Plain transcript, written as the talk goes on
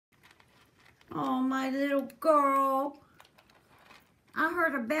Oh, my little girl. I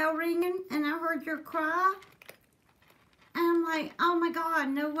heard a bell ringing and I heard your cry. And I'm like, oh my God,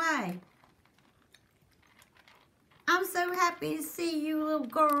 no way. I'm so happy to see you, little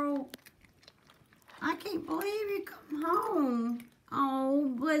girl. I can't believe you come home.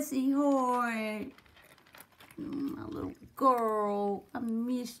 Oh, bless your heart. My little girl, I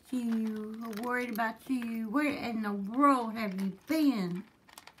missed you. I worried about you. Where in the world have you been?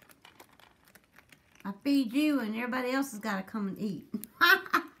 I feed you and everybody else has got to come and eat.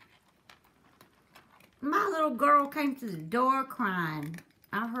 My little girl came to the door crying.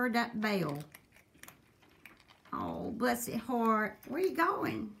 I heard that bell. Oh, bless your heart. Where you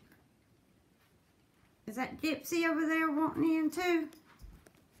going? Is that Gypsy over there wanting in too?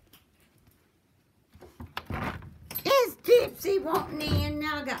 Is Gypsy wanting in?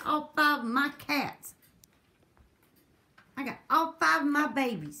 Now I got all 5 of my cats. I got all 5 of my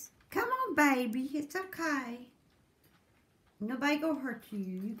babies. Come on, baby. It's okay. Nobody gonna hurt you.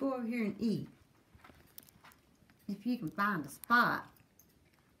 You go over here and eat. If you can find a spot.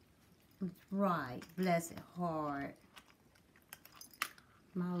 That's right. Bless her heart.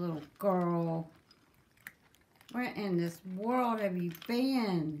 My little girl. Where in this world have you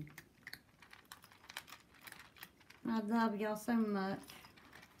been? I love y'all so much.